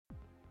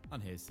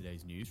And here's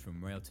today's news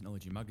from Rail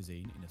Technology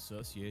Magazine in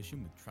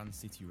association with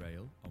Trans-City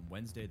Rail on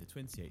Wednesday the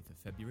 28th of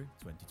February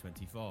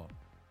 2024.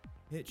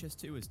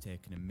 HS2 has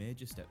taken a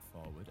major step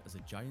forward as a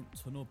giant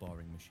tunnel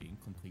boring machine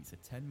completes a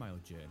 10-mile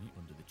journey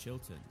under the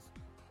Chilterns.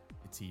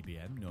 The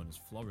TBM, known as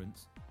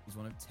Florence, is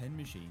one of 10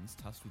 machines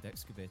tasked with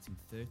excavating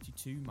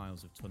 32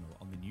 miles of tunnel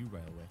on the new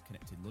railway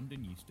connecting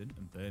London Euston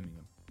and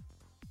Birmingham.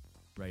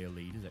 Rail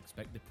leaders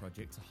expect the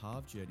project to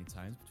halve journey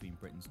times between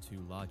Britain's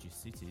two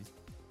largest cities,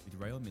 with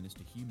Rail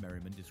Minister Hugh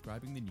Merriman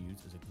describing the news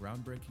as a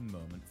groundbreaking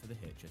moment for the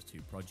HS2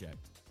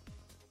 project.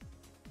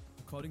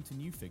 According to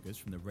new figures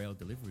from the Rail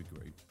Delivery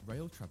Group,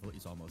 rail travel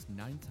is almost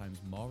 9 times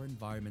more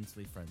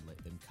environmentally friendly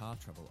than car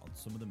travel on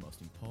some of the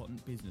most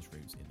important business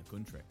routes in the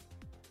country.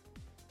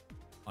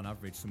 On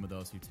average, some of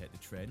those who take the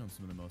train on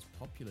some of the most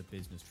popular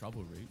business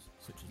travel routes,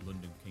 such as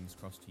London King's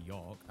Cross to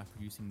York, are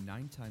producing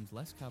 9 times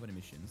less carbon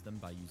emissions than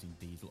by using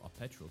diesel or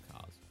petrol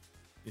cars.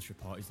 This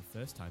report is the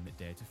first time that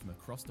data from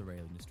across the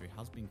rail industry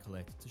has been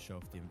collated to show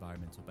the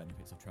environmental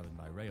benefits of travelling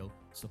by rail,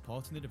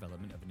 supporting the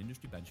development of an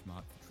industry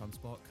benchmark for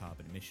transport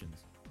carbon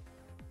emissions.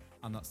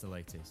 And that's the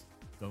latest.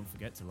 Don't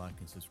forget to like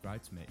and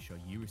subscribe to make sure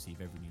you receive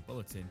every new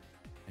bulletin,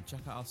 and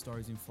check out our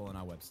stories in full on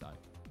our website,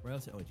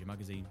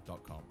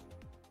 railtechnologymagazine.com.